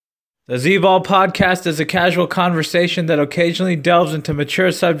The Z-Ball podcast is a casual conversation that occasionally delves into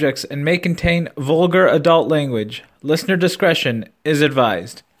mature subjects and may contain vulgar adult language. Listener discretion is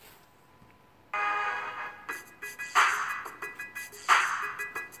advised.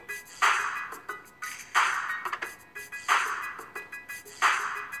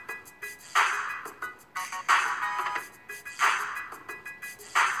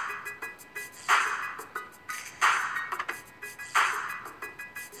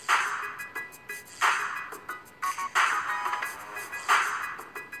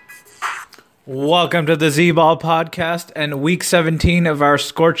 Welcome to the Z-Ball podcast and week 17 of our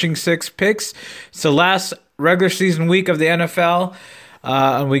Scorching 6 picks. It's the last regular season week of the NFL,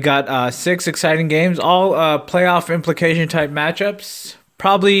 and we got 6 exciting games, all playoff implication type matchups,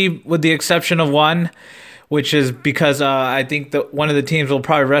 probably with the exception of one, which is because I think that one of the teams will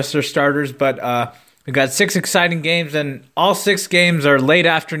probably rest their starters, but we got 6 exciting games, and all 6 games are late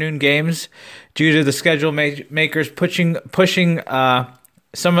afternoon games due to the schedule makers pushing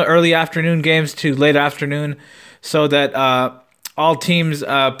some early afternoon games to late afternoon so that all teams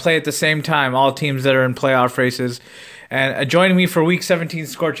play at the same time, all teams that are in playoff races. And joining me for Week 17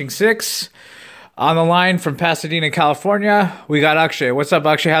 Scorching 6, on the line from Pasadena, California, we got Akshay. What's up,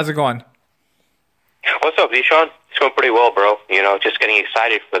 Akshay? How's it going? What's up, Zishan? It's going pretty well, bro. You know, just getting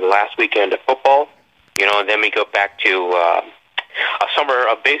excited for the last weekend of football. You know, and then we go back to a summer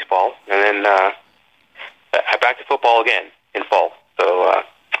of baseball, and then back to football again in fall. So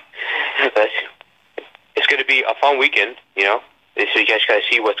it's going to be a fun weekend, you know. So you guys got to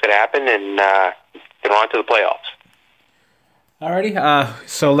see what's going to happen and get on to the playoffs. Alrighty,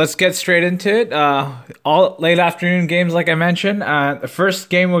 so let's get straight into it. All late afternoon games, like I mentioned. The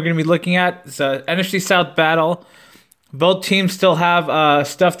first game we're going to be looking at is a NFC South battle. Both teams still have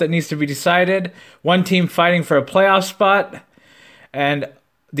stuff that needs to be decided. One team fighting for a playoff spot, and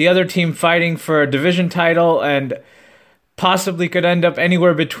the other team fighting for a division title, and possibly could end up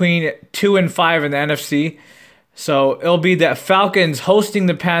anywhere between 2 and 5 in the NFC. So it'll be the Falcons hosting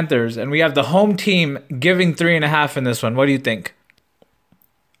the Panthers, and we have the home team giving 3.5 in this one. What do you think?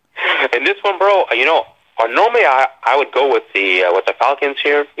 In this one, bro, you know, normally I would go with the Falcons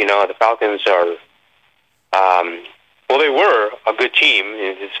here. You know, the Falcons are, well, they were a good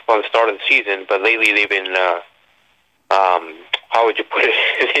team from the start of the season, but lately they've been, how would you put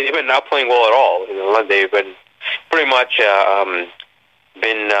it? They've been not playing well at all. You know, they've been pretty much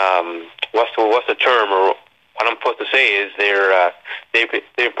what's the term, or what I'm supposed to say is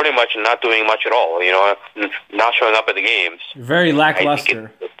they're pretty much not doing much at all. You know, not showing up at the games. Very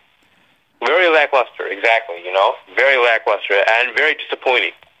lackluster. Very lackluster, exactly. You know, very lackluster and very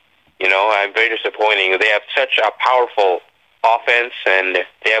disappointing. You know, and very disappointing. They have such a powerful offense, and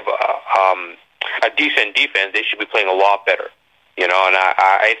they have a decent defense. They should be playing a lot better. You know, and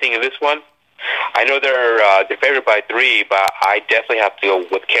I think in this one, I know they're favored by 3, but I definitely have to go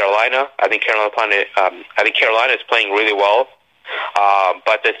with Carolina. I think Carolina is playing really well,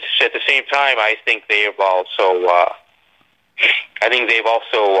 but at the same time, I think they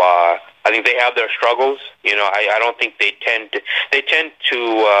have their struggles. You know, I don't think they tend to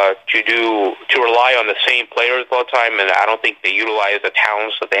rely on the same players all the time, and I don't think they utilize the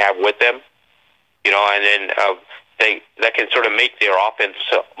talents that they have with them. You know, and then that can sort of make their offense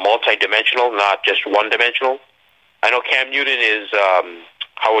multi-dimensional, not just one-dimensional. I know Cam Newton is,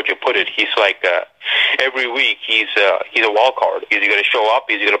 how would you put it? He's like every week he's a wild card. Is he going to show up?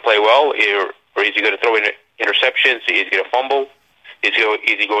 Is he going to play well? Or is he going to throw in interceptions? Is he going to fumble? Is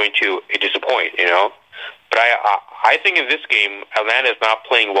he going to disappoint? You know. But I think in this game Atlanta is not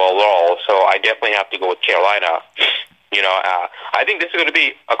playing well at all. So I definitely have to go with Carolina. You know, I think this is going to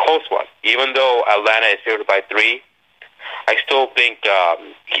be a close one. Even though Atlanta is favored by 3, I still think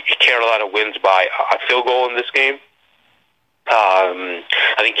Carolina wins by a field goal in this game.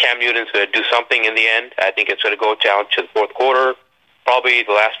 I think Cam Newton's going to do something in the end. I think it's going to go down to the fourth quarter, probably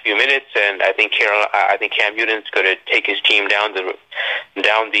the last few minutes, and I think Cam Newton's going to take his team down the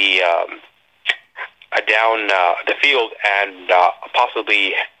field and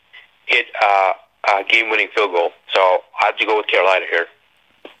possibly hit a game-winning field goal. So I have to go with Carolina here.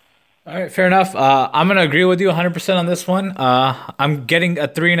 All right, fair enough. I'm going to agree with you 100% on this one. I'm getting a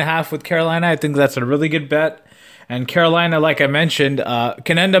 3.5 with Carolina. I think that's a really good bet. And Carolina, like I mentioned,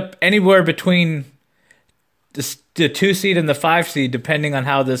 can end up anywhere between the 2 seed and the 5 seed, depending on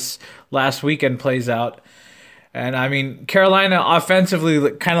how this last weekend plays out. And, I mean, Carolina offensively,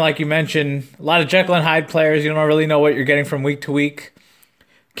 kind of like you mentioned, a lot of Jekyll and Hyde players. You don't really know what you're getting from week to week.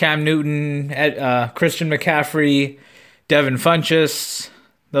 Cam Newton, Christian McCaffrey, Devin Funchess.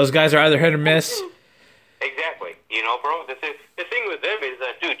 Those guys are either hit or miss. Exactly. You know, bro, the thing with them is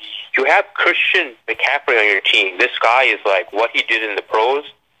that, dude, you have Christian McCaffrey on your team, this guy is like what he did in the pros.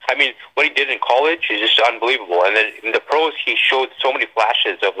 I mean, what he did in college is just unbelievable. And then in the pros, he showed so many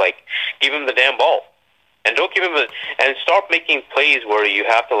flashes of like, give him the damn ball. And don't give him and start making plays where you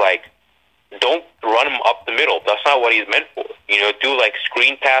have to like, don't run him up the middle. That's not what he's meant for. Do like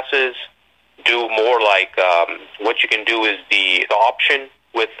screen passes, do more like, what you can do is the option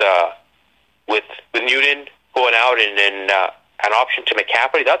with Newton going out and then, an option to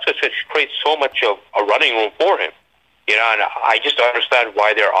McCaffrey. That's what creates so much of a running room for him. And I just don't understand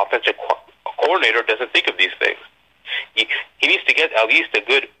why their offensive coordinator doesn't think of these things. He needs to get at least a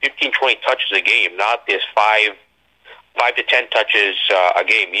good 15, 20 touches a game, not this 5 to 10 touches a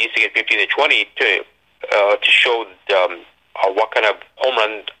game. He needs to get 15 to 20 to show what kind of home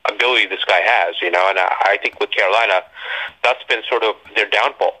run ability this guy has. And I think with Carolina, that's been sort of their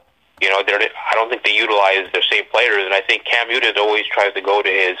downfall. I don't think they utilize their same players, and I think Cam Newton always tries to go to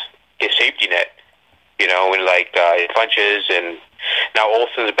his safety net. In like punches, and now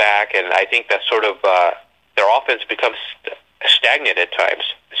Olsen's back, and I think that sort of their offense becomes stagnant at times,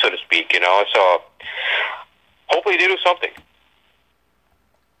 so to speak. So hopefully they do something.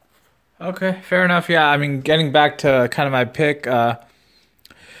 Okay, fair enough. Yeah, I mean, getting back to kind of my pick,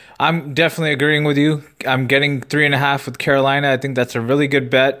 I'm definitely agreeing with you. I'm getting 3.5 with Carolina. I think that's a really good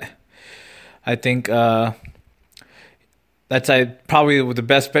bet. I think that's probably the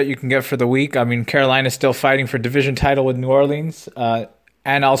best bet you can get for the week. I mean, Carolina's still fighting for division title with New Orleans,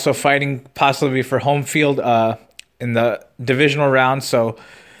 and also fighting possibly for home field in the divisional round. So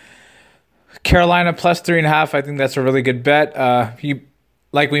Carolina plus 3.5, I think that's a really good bet.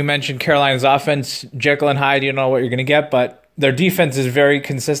 Like we mentioned, Carolina's offense, Jekyll and Hyde, you don't know what you're going to get, but their defense is very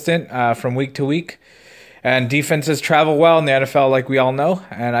consistent from week to week. And defenses travel well in the NFL, like we all know.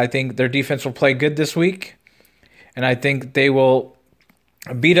 And I think their defense will play good this week. And I think they will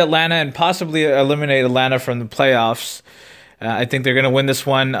beat Atlanta and possibly eliminate Atlanta from the playoffs. I think they're going to win this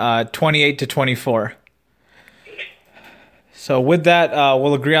one 28-24. So with that,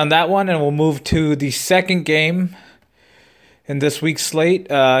 we'll agree on that one, and we'll move to the second game in this week's slate.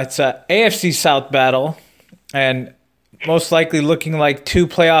 It's a AFC South battle, and most likely looking like two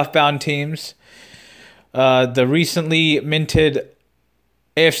playoff-bound teams. The recently minted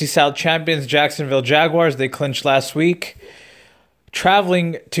AFC South champions, Jacksonville Jaguars, they clinched last week,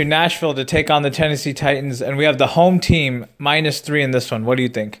 traveling to Nashville to take on the Tennessee Titans, and we have the home team -3 in this one. What do you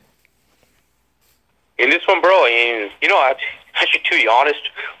think? In this one, bro, actually, to be honest,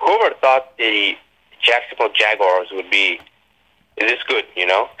 whoever thought the Jacksonville Jaguars would be this good,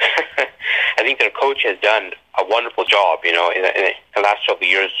 I think their coach has done a wonderful job, in the last couple of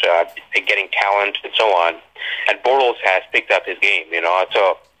years, getting talent and so on. And Bortles has picked up his game,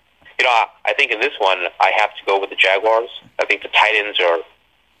 So, I think in this one, I have to go with the Jaguars. I think the Titans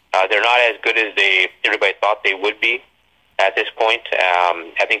they're not as good as everybody thought they would be at this point.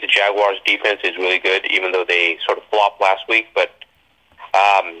 I think the Jaguars' defense is really good, even though they sort of flopped last week. But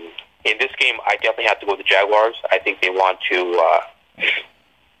in this game, I definitely have to go with the Jaguars. I think they want to.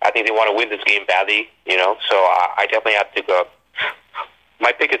 I think they want to win this game badly, So I definitely have to go.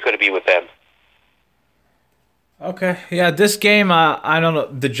 My pick is going to be with them. Okay, yeah, this game, I don't know.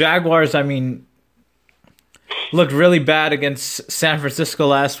 The Jaguars, looked really bad against San Francisco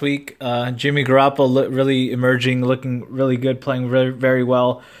last week. Jimmy Garoppolo really emerging, looking really good, playing very, very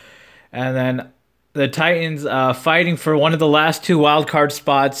well. And then the Titans fighting for one of the last two wild card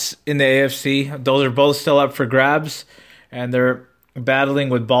spots in the AFC. Those are both still up for grabs, and they're battling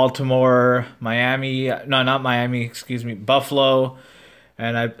with Baltimore, Buffalo,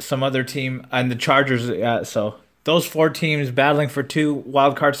 and some other team, and the Chargers. So those four teams battling for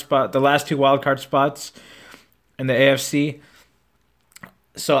the last two wild card spots in the AFC.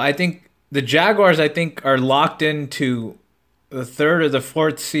 So I think the Jaguars, are locked into the third or the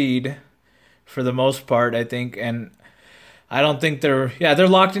fourth seed for the most part, I think, and I don't think they're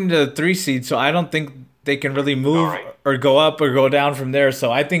locked into the 3 seed, so I don't think they can really move or go up or go down from there.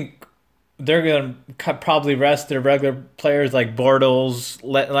 So I think they're going to probably rest their regular players like Bortles,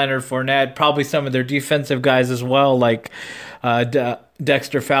 Leonard Fournette, probably some of their defensive guys as well, like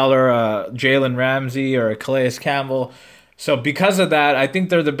Dexter Fowler, Jalen Ramsey, or Calais Campbell. So because of that, I think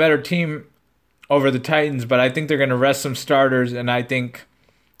they're the better team over the Titans, but I think they're going to rest some starters, and I think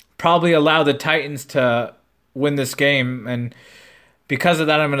probably allow the Titans to win this game. And because of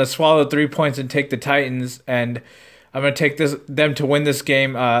that, I'm going to swallow 3 points and take the Titans, and I'm going to take them to win this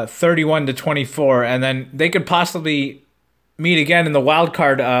game 31-24, and then they could possibly meet again in the wild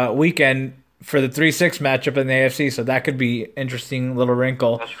card weekend for the 3-6 matchup in the AFC. So that could be interesting little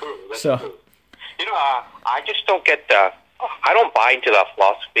wrinkle. That's true. True. I just don't get I don't buy into that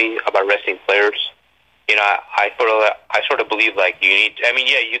philosophy about resting players. I sort of believe like you need. I mean,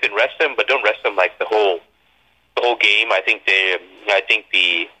 yeah, you can rest them, but don't rest them like the whole game. I think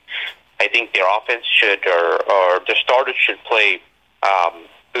their offense should or their starters should play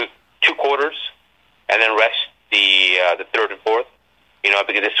 2 quarters and then rest the third and fourth.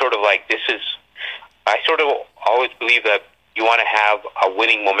 Because it's sort of like this is. I sort of always believe that you want to have a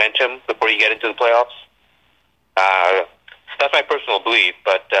winning momentum before you get into the playoffs. That's my personal belief,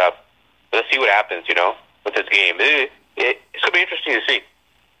 but let's see what happens, with this game. It's going to be interesting to see.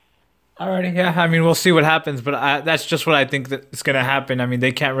 Alrighty, yeah. I mean, we'll see what happens, but that's just what I think that's going to happen. I mean,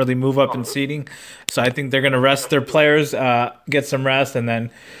 they can't really move up in seeding, so I think they're going to rest their players, get some rest, and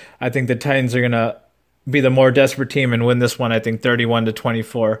then I think the Titans are going to be the more desperate team and win this one, I think,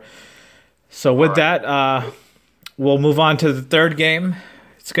 31-24. So with that, we'll move on to the third game.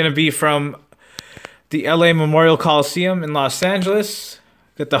 It's going to be from the LA Memorial Coliseum in Los Angeles.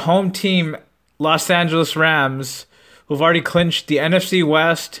 Got the home team, Los Angeles Rams, who've already clinched the NFC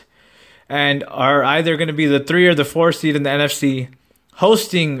West and are either going to be the 3 or the 4 seed in the NFC,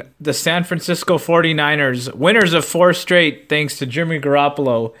 hosting the San Francisco 49ers, winners of 4 straight thanks to Jimmy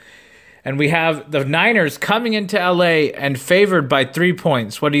Garoppolo. And we have the Niners coming into LA and favored by 3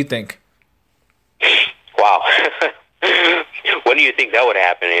 points. What do you think? Wow. When do you think that would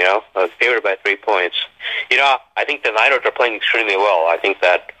happen, Favored by 3 points. I think the Niners are playing extremely well. I think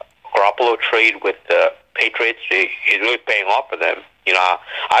that Garoppolo trade with the Patriots is really paying off for them. I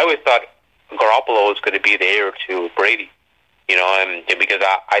always thought Garoppolo was going to be the heir to Brady, and because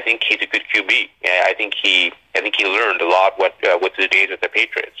I think he's a good QB. I think he learned a lot with the days with the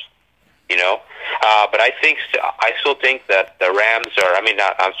Patriots. But I still think that the Rams are.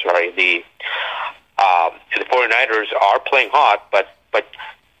 The 49ers are playing hot, but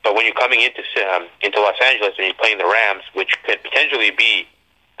when you're coming into Los Angeles and you're playing the Rams, which could potentially be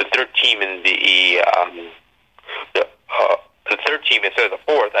the third team in the third team instead of the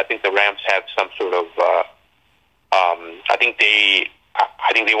fourth, I think the Rams have some sort of. I think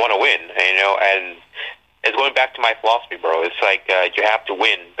they want to win, and it's going back to my philosophy, bro. It's like you have to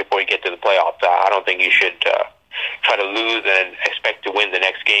win before you get to the playoffs. I don't think you should try to lose and expect to win the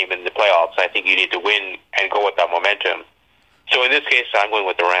next game in the playoffs. I think you need to win and go with that momentum. So in this case, I'm going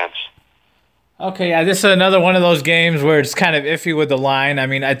with the Rams. Okay, yeah, this is another one of those games where it's kind of iffy with the line. I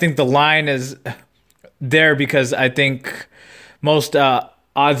mean, I think the line is there because I think most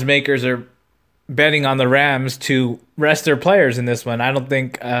odds makers are betting on the Rams to rest their players in this one. I don't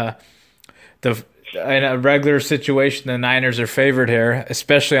think in a regular situation, the Niners are favored here,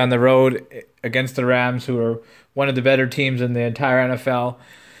 especially on the road against the Rams, who are one of the better teams in the entire NFL.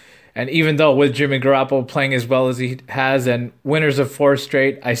 And even though with Jimmy Garoppolo playing as well as he has and winners of 4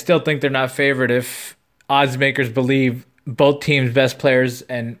 straight, I still think they're not favored if odds makers believe both teams' best players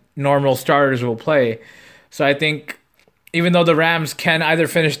and normal starters will play. So I think even though the Rams can either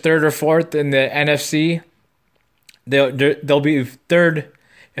finish 3rd or 4th in the NFC, they'll be 3rd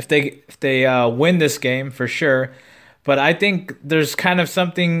if they win this game for sure. But I think there's kind of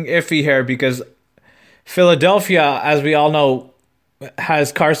something iffy here because Philadelphia, as we all know,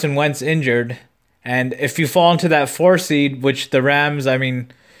 has Carson Wentz injured. And if you fall into that 4 seed, which the Rams, I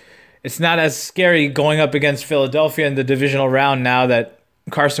mean, it's not as scary going up against Philadelphia in the divisional round now that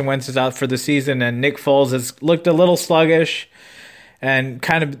Carson Wentz is out for the season and Nick Foles has looked a little sluggish and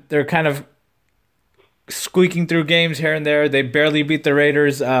they're kind of squeaking through games here and there. They barely beat the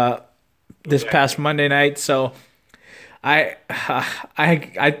Raiders this past Monday night. So I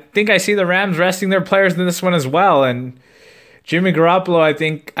think I see the Rams resting their players in this one as well. And Jimmy Garoppolo, I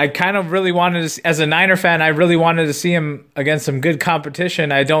think I kind of really wanted to, as a Niner fan, I really wanted to see him against some good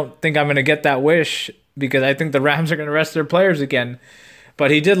competition. I don't think I'm going to get that wish because I think the Rams are going to rest their players again.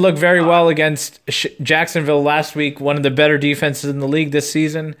 But he did look very well against Jacksonville last week, one of the better defenses in the league this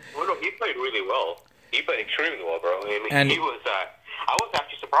season. Well, no, he played really well. He played extremely well, bro. I was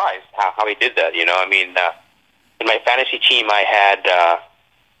actually surprised how he did that. In my fantasy team, I had I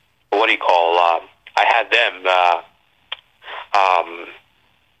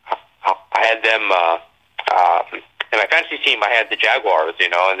had them. In my fantasy team, I had the Jaguars.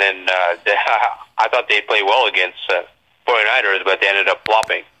 And then I thought they'd play well against 49ers, but they ended up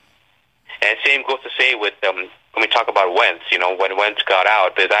flopping. And same goes to say with when we talk about Wentz. When Wentz got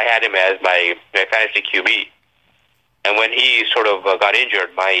out, because I had him as my fantasy QB. And when he sort of got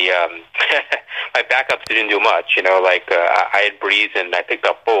injured, my my backups didn't do much. I had Breeze and I picked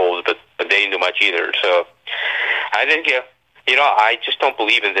up Foles, but they didn't do much either. So I think, I just don't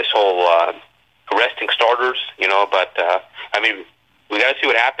believe in this whole resting starters. But we got to see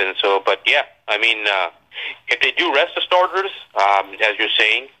what happens. So, but yeah, I mean, if they do rest the starters, as you're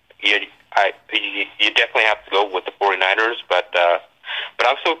saying, you definitely have to go with the 49ers. But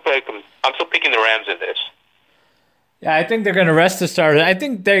I'm still picking the Rams in this. Yeah, I think they're going to rest the starters. I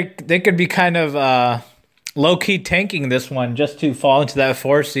think they could be kind of low-key tanking this one just to fall into that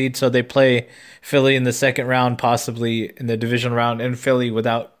 4 seed, so they play Philly in the second round, possibly in the divisional round in Philly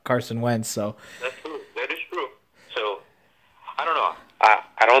without Carson Wentz. So that's true. That is true. So I don't know.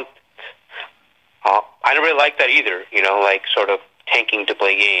 I don't really like that either. You know, like sort of tanking to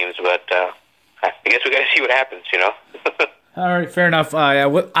play games. But I guess we got to see what happens. You know. All right, fair enough.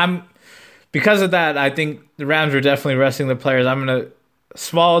 Because of that, I think the Rams are definitely resting the players. I'm gonna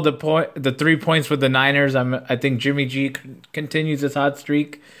swallow the 3 points with the Niners. I think Jimmy G continues his hot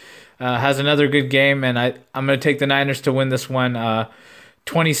streak, has another good game, and I'm gonna take the Niners to win this one,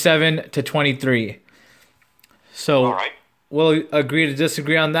 27-23. So all right. We'll agree to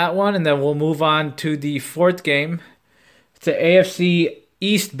disagree on that one, and then we'll move on to the 4th game. It's an AFC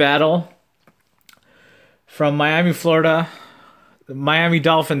East battle from Miami, Florida. The Miami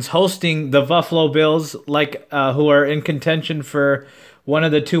Dolphins hosting the Buffalo Bills, who are in contention for one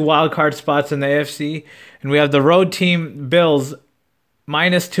of the 2 wild card spots in the AFC. And we have the road team Bills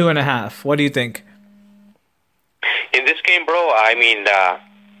minus 2.5. What do you think? In this game, bro, I mean,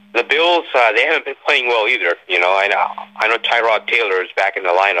 the Bills, they haven't been playing well either. You know, I know Tyrod Taylor is back in the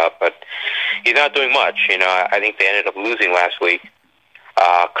lineup, but he's not doing much. You know, I think they ended up losing last week.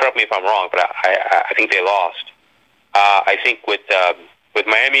 Correct me if I'm wrong, but I think they lost. I think with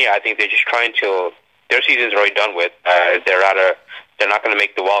Miami, I think they're just trying to. Their season's already done with. They're not going to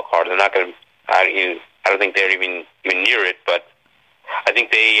make the wild card. They're not going to. I don't think they're even near it. But I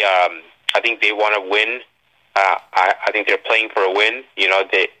think they want to win. I think they're playing for a win. You know,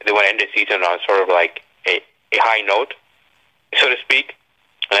 they want to end the season on sort of like a high note, so to speak.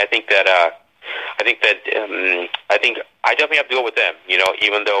 And I think I definitely have to go with them. You know,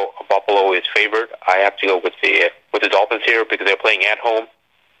 even though Buffalo is favored, I have to go with the Dolphins here because they're playing at home.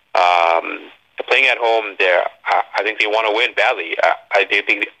 They're playing at home. I think they want to win badly. I think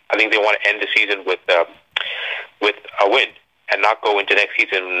they want to end the season with a win and not go into next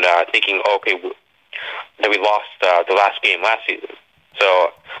season thinking, okay, that we lost the last game last season.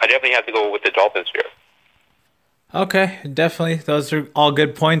 So I definitely have to go with the Dolphins here. Okay, definitely. Those are all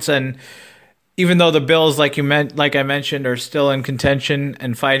good points. And even though the Bills, like I mentioned, are still in contention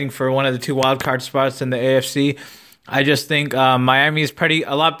and fighting for one of the 2 wild card spots in the AFC, I just think Miami is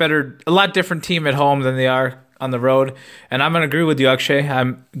a lot different team at home than they are on the road. And I'm going to agree with you, Akshay.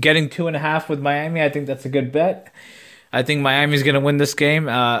 I'm getting 2.5 with Miami. I think that's a good bet. I think Miami's going to win this game.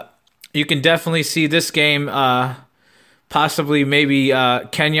 You can definitely see this game, possibly maybe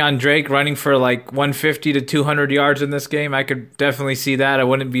Kenyon Drake running for like 150 to 200 yards in this game. I could definitely see that. I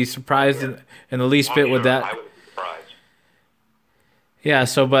wouldn't be surprised in the least bit with that. I wouldn't be surprised. Yeah,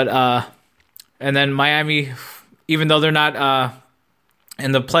 so, and then Miami, even though they're not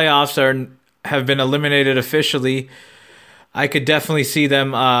in the playoffs have been eliminated officially, I could definitely see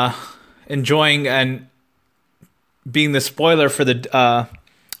them enjoying and being the spoiler for the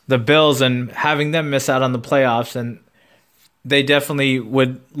Bills and having them miss out on the playoffs, and they definitely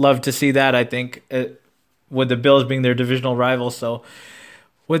would love to see that, I think, with the Bills being their divisional rival. So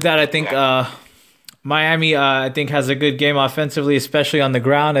with that, I think Miami, I think, has a good game offensively, especially on the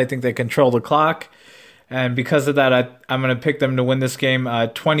ground. I think they control the clock. And because of that, I'm going to pick them to win this game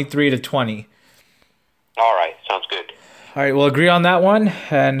 23-20. All right, sounds good. All right, we'll agree on that one,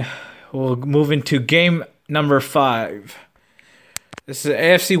 and we'll move into game number 5. This is an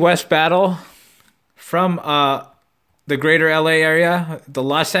AFC West battle from the greater LA area. The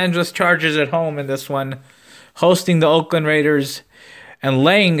Los Angeles Chargers at home in this one, hosting the Oakland Raiders and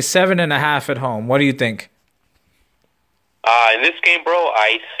laying 7.5 at home. What do you think? In this game, bro,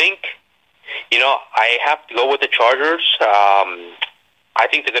 I think, I have to go with the Chargers. I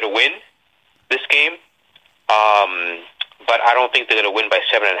think they're going to win this game, but I don't think they're going to win by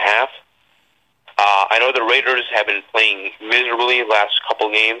 7.5. I know the Raiders have been playing miserably last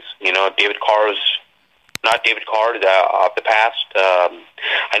couple games. David Carr's not David Carr of the past.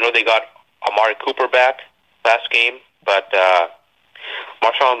 I know they got Amari Cooper back last game, but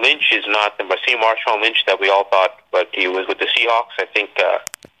Marshawn Lynch is not the same Marshawn Lynch that we all thought, but he was with the Seahawks. I think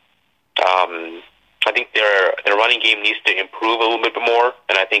their running game needs to improve a little bit more,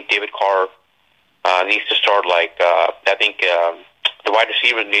 and I think David Carr needs to start I think the wide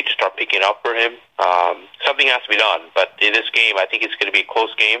receivers need to start picking up for him. Something has to be done, but in this game, I think it's going to be a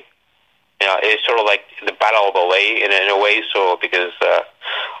close game. It's sort of like the Battle of LA in a way. So because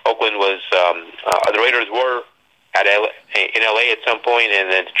Oakland was, the Raiders were in LA at some point,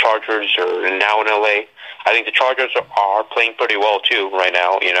 and then the Chargers are now in LA. I think the Chargers are playing pretty well too right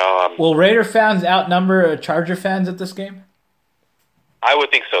now. Will Raider fans outnumber Charger fans at this game? I would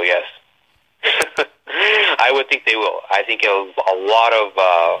think so. Yes, I would think they will. I think a lot of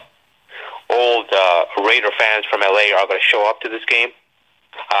old Raider fans from LA are going to show up to this game.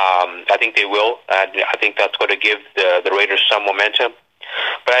 I think they will. I think that's going to give the Raiders some momentum.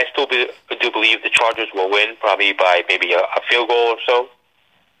 But I still do believe the Chargers will win, probably by maybe a field goal or so.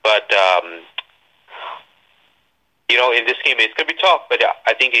 But, in this game, it's going to be tough, but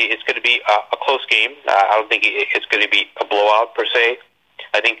I think it's going to be a close game. I don't think it's going to be a blowout, per se.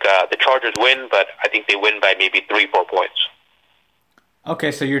 I think the Chargers win, but I think they win by maybe 3-4 points.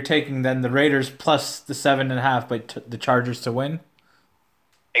 Okay, so you're taking then the Raiders plus the 7.5, but the Chargers to win?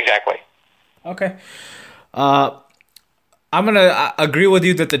 Exactly. Okay. I'm going to agree with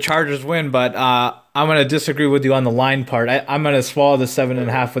you that the Chargers win, but I'm going to disagree with you on the line part. I'm going to swallow the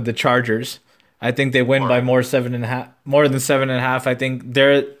 7.5 with the Chargers. I think they win by more than 7.5. I think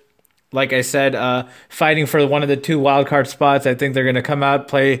they're, like I said, fighting for one of the 2 wild card spots. I think they're going to come out,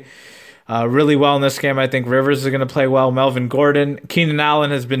 play really well in this game. I think Rivers is going to play well. Melvin Gordon. Keenan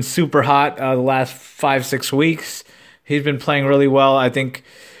Allen has been super hot the last 5-6 weeks. He's been playing really well. I think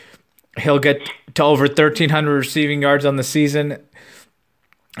he'll get to over 1,300 receiving yards on the season.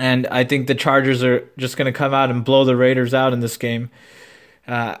 And I think the Chargers are just going to come out and blow the Raiders out in this game.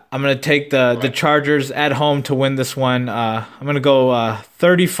 I'm going to take the Chargers at home to win this one. I'm going to go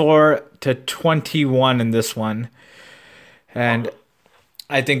 34-21 in this one. And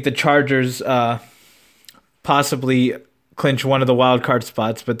I think the Chargers possibly clinch one of the wild card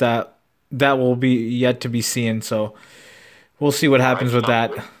spots, but that will be yet to be seen. So we'll see what happens with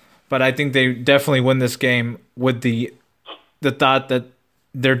that. But I think they definitely win this game with the thought that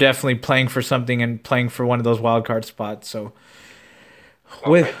they're definitely playing for something and playing for one of those wild card spots. So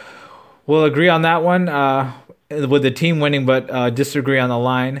we'll agree on that one with the team winning, but disagree on the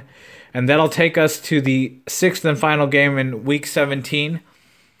line. And that'll take us to the 6th and final game in Week 17.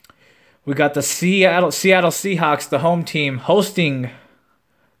 We got the Seattle Seahawks, the home team, hosting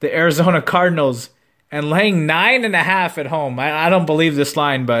the Arizona Cardinals and laying 9.5 at home. I don't believe this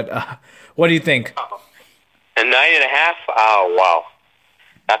line, but what do you think? And 9.5? Oh, wow.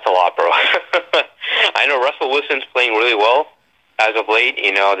 That's a lot, bro. I know Russell Wilson's playing really well as of late.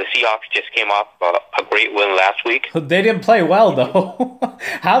 The Seahawks just came off a great win last week. They didn't play well, though.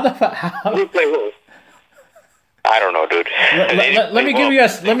 How? They didn't play well. I don't know, dude. Let me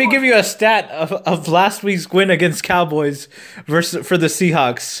give you a stat of last week's win against Cowboys for the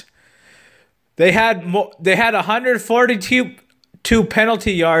Seahawks. They had 142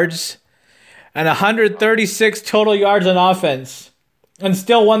 penalty yards and 136 total yards on offense, and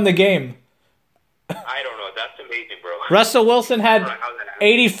still won the game. I don't know. That's amazing, bro. Russell Wilson had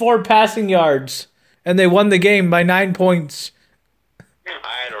 84 passing yards, and they won the game by 9 points.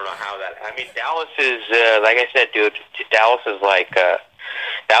 I don't know how that. I mean, Dallas is like I said, dude. Dallas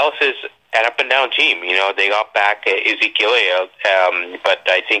is an up and down team. They got back Ezekiel Elliott, but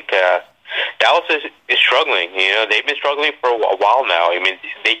I think Dallas is struggling. They've been struggling for a while now. I mean,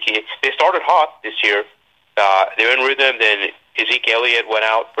 they started hot this year. They're in rhythm. Then Ezekiel Elliott went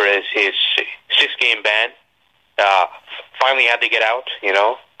out for his 6-game ban. Finally had to get out,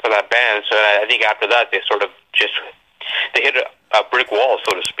 for that ban. So I think after that they sort of they hit a brick wall,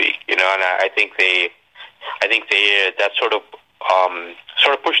 so to speak. And I think that sort of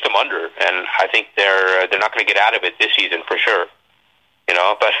pushed them under. And I think they're not going to get out of it this season for sure.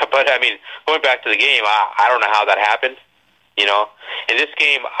 But I mean, going back to the game, I don't know how that happened. In this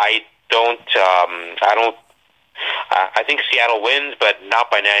game, I think Seattle wins, but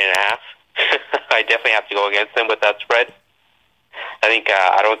not by 9.5. I definitely have to go against them with that spread.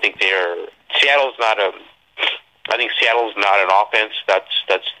 I don't think Seattle's not an offense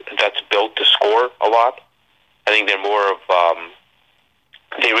that's built to score a lot. I think they're more of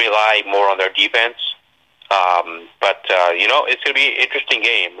they rely more on their defense. But it's going to be an interesting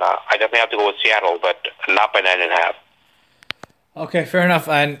game. I definitely have to go with Seattle, but not by 9.5. Okay, fair enough.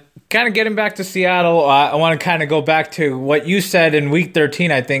 And kind of getting back to Seattle, I want to kind of go back to what you said in Week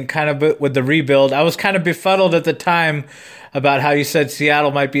 13, I think, kind of with the rebuild. I was kind of befuddled at the time about how you said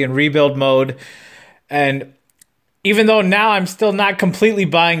Seattle might be in rebuild mode. And even though now I'm still not completely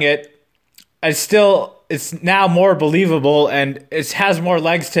buying it, it's now more believable and it has more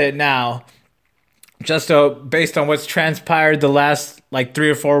legs to it now. Just based on what's transpired the last 3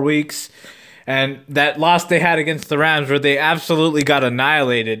 or 4 weeks. And that loss they had against the Rams where they absolutely got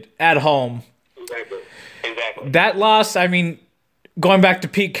annihilated at home. Exactly. That loss, I mean, going back to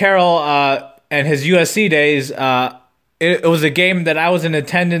Pete Carroll, and his USC days, it was a game that I was in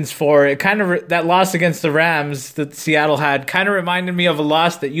attendance for. It kind of that loss against the Rams that Seattle had kind of reminded me of a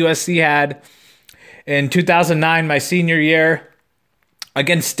loss that USC had in 2009, my senior year,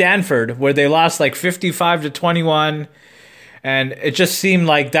 against Stanford, where they lost like 55-21, and it just seemed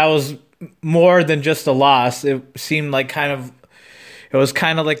like that was more than just a loss. It seemed like it was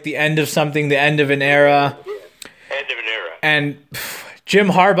kind of like the end of something, the end of an era. End of an era. And Jim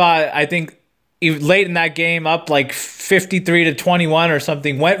Harbaugh, I think, late in that game, up like 53-21 or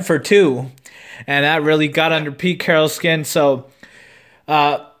something, went for two, and that really got under Pete Carroll's skin. So,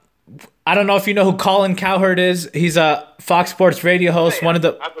 I don't know if you know who Colin Cowherd is. He's a Fox Sports radio host, one of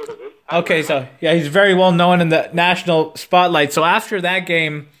the. Okay, so yeah, he's very well known in the national spotlight. So after that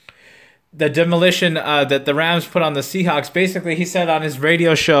game, the demolition that the Rams put on the Seahawks, basically he said on his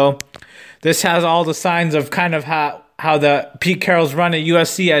radio show, this has all the signs of kind of how the Pete Carroll's run at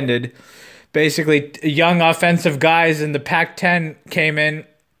USC ended. Basically, young offensive guys in the Pac-10 came in,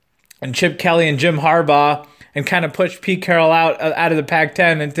 and Chip Kelly and Jim Harbaugh, and kind of pushed Pete Carroll out of the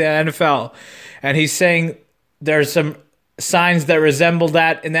Pac-10 into the NFL. And he's saying there's some signs that resemble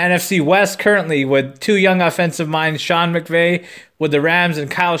that in the NFC West currently, with two young offensive minds, Sean McVay with the Rams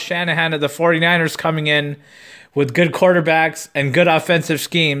and Kyle Shanahan of the 49ers coming in with good quarterbacks and good offensive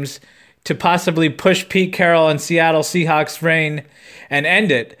schemes to possibly push Pete Carroll and Seattle Seahawks' reign and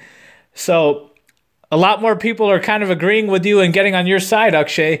end it. So a lot more people are kind of agreeing with you and getting on your side,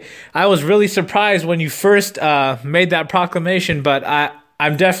 Akshay. I was really surprised when you first made that proclamation, but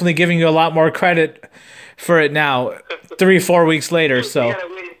I'm definitely giving you a lot more credit for it now, 3-4 weeks later. So you gotta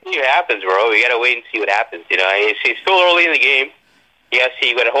wait and see what happens, bro. You gotta wait and see what happens. You know, it's still early in the game. You gotta see.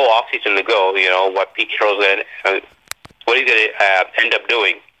 You got a whole offseason to go. You know what Pete Carroll's what he's gonna end up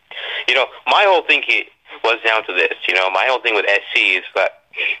doing. You know, my whole thing was down to this. You know, my whole thing with SC is that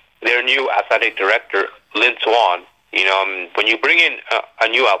their new athletic director, Lynn Swan. You know, when you bring in a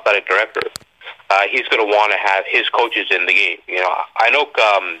new athletic director, he's gonna want to have his coaches in the game. You know, I know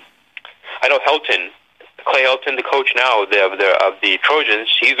Helton. Clay Helton, the coach now of the Trojans,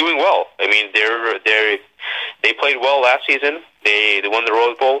 he's doing well. I mean, they played well last season. They won the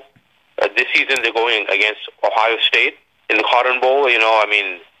Rose Bowl. This season they're going against Ohio State in the Cotton Bowl. You know, I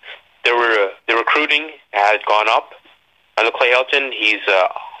mean, the recruiting has gone up. And Clay Helton, he's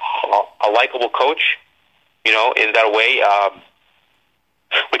a likable coach. You know, in that way,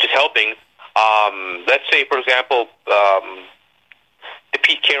 which is helping. Let's say, for example, the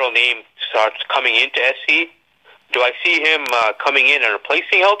Pete Carroll name starts coming into SC. Do I see him coming in and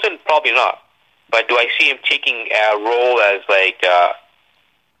replacing Helton? Probably not. But do I see him taking a role as like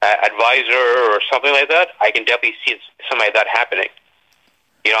advisor or something like that? I can definitely see something like that happening.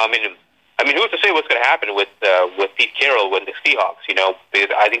 You know, I mean, who's to say what's going to happen with Pete Carroll with the Seahawks? You know, because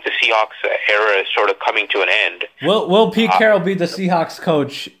I think the Seahawks era is sort of coming to an end. Will Pete Carroll be the Seahawks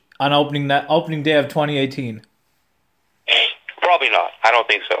coach on opening day of 2018? Probably not. I don't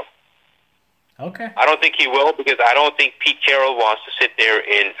think so. Okay. I don't think he will, because I don't think Pete Carroll wants to sit there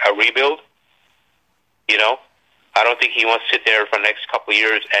in a rebuild. You know, I don't think he wants to sit there for the next couple of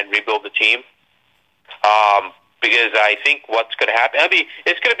years and rebuild the team. Because I think what's going to happen, I mean,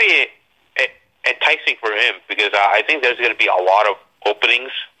 it's going to be enticing for him, because I think there's going to be a lot of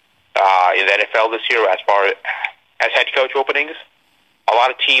openings in the NFL this year as far as head coach openings. A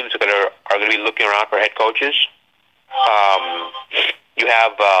lot of teams are going to be looking around for head coaches. You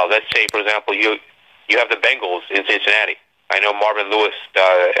have, let's say, for example, you have the Bengals in Cincinnati. I know Marvin Lewis,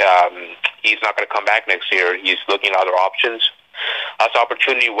 he's not going to come back next year. He's looking at other options. That's an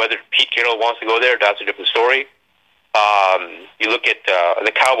opportunity. Whether Pete Carroll wants to go there, that's a different story. You look at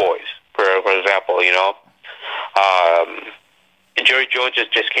the Cowboys, for example, you know. And Jerry Jones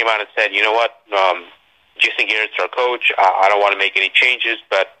just came out and said, you know what, Jason Garrett's our coach. I don't want to make any changes,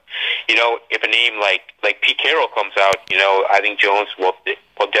 but you know, if a name like Pete Carroll comes out, you know, I think Jones will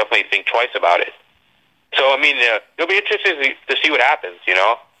definitely think twice about it. So, I mean, it'll be interesting to see what happens, you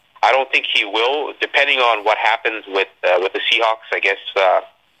know. I don't think he will, depending on what happens with the Seahawks, I guess,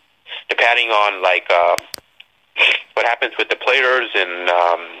 depending on, like, what happens with the players and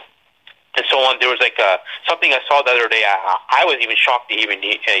so on. There was, like, something I saw the other day. I was even shocked to even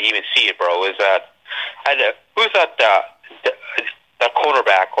see it, bro, is that, who's that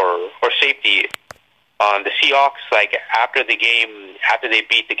cornerback or safety on the Seahawks, like after the game, after they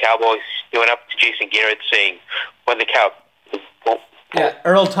beat the Cowboys, he went up to Jason Garrett saying,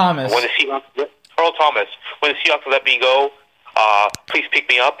 Earl Thomas. Earl Thomas, when the Seahawks let me go, please pick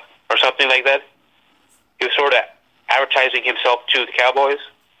me up, or something like that. He was sort of advertising himself to the Cowboys.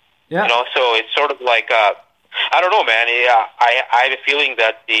 Yeah. You know, so it's sort of like, I don't know, man. Yeah, I have a feeling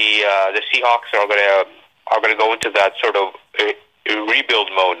that the Seahawks are gonna go into that sort of rebuild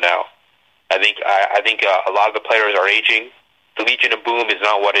mode now. I think a lot of the players are aging. The Legion of Boom is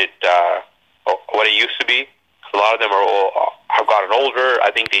not what it used to be. A lot of them have gotten older.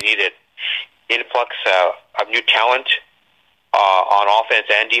 I think they need an influx of new talent on offense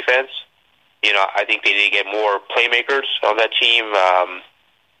and defense. You know, I think they need to get more playmakers on that team.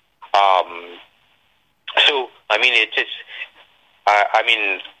 So I mean, it's just. I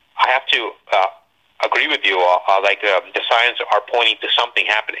mean, I have to agree with you. The signs are pointing to something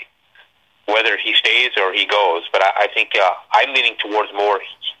happening, whether he stays or he goes. But I think I'm leaning towards more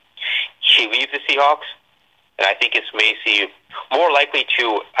he leaves the Seahawks, and I think it's maybe more likely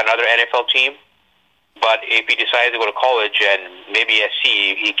to another NFL team. But if he decides to go to college and maybe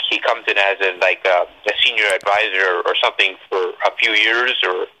SC, he comes in as a senior advisor or something for a few years,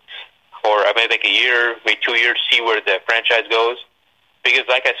 or maybe like a year, maybe 2 years, see where the franchise goes. Because,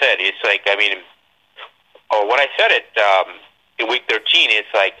 like I said, it's like, I mean, when I said it in week 13,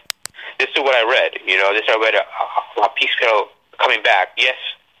 it's like, this is what I read. You know, I read a piece coming back. Yes,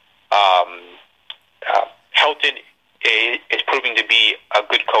 Helton is proving to be a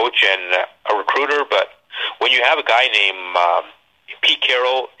good coach and a recruiter, but when you have a guy named Pete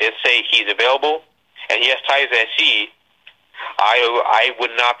Carroll, let's say he's available, and he has ties to SC, I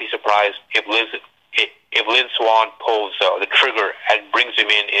would not be surprised if Lynn Swan pulls the trigger and brings him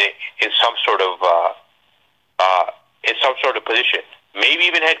in some sort of position. Maybe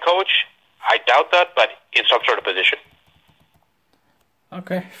even head coach. I doubt that, but in some sort of position.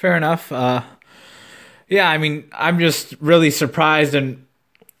 Okay, fair enough. Yeah, I mean, I'm just really surprised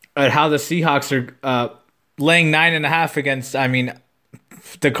at how the Seahawks are laying 9.5 against, I mean,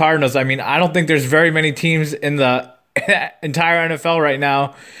 the Cardinals. I mean, I don't think there's very many teams in the entire NFL right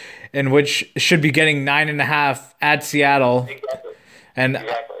now in which should be getting 9.5 at Seattle. Exactly. And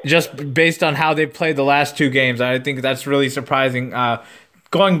just based on how they played the last two games, I think that's really surprising.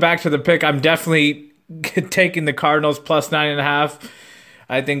 Going back to the pick, I'm definitely taking the Cardinals plus 9.5.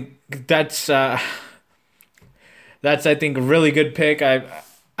 I think that's I think a really good pick. I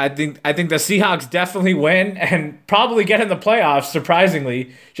think the Seahawks definitely win and probably get in the playoffs,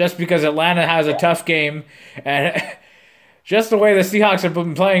 surprisingly, just because Atlanta has a tough game and just the way the Seahawks have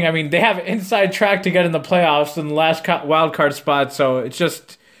been playing. I mean, they have an inside track to get in the playoffs in the last wild card spot. So it's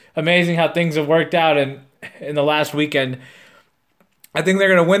just amazing how things have worked out in the last weekend. I think they're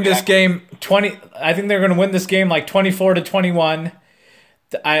going to win this game I think they're going to win this game like 24-21.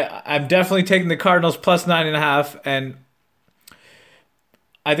 I'm definitely taking the Cardinals plus 9.5, and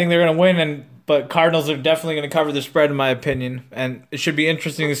I think they're going to win. But Cardinals are definitely going to cover the spread, in my opinion. And it should be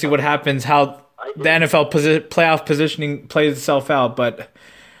interesting to see what happens, how the NFL playoff positioning plays itself out. But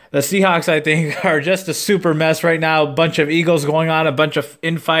the Seahawks, I think, are just a super mess right now. A bunch of egos going on, a bunch of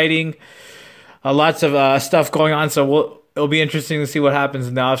infighting, lots of stuff going on. So it'll be interesting to see what happens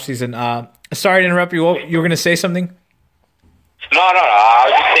in the offseason. Sorry to interrupt you. You were going to say something? No. I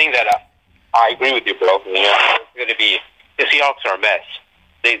was just saying that I agree with you, bro. You know, it's going to be the Seahawks are a mess.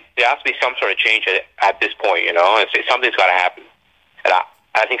 There has to be some sort of change at this point. You know, something's got to happen, and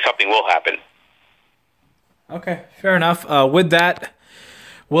I think something will happen. Okay, fair enough. With that,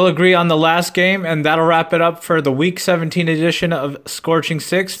 we'll agree on the last game, and that'll wrap it up for the Week 17 edition of Scorching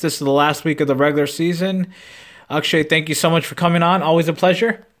 6. This is the last week of the regular season. Akshay, thank you so much for coming on. Always a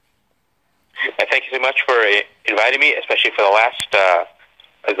pleasure. Thank you so much for inviting me, especially for the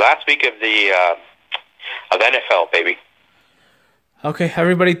last week of the NFL, baby. Okay,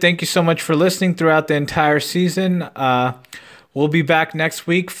 everybody, thank you so much for listening throughout the entire season. We'll be back next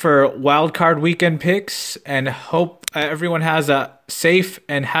week for Wild Card Weekend picks, and hope everyone has a safe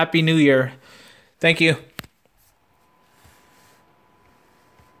and happy New Year. Thank you.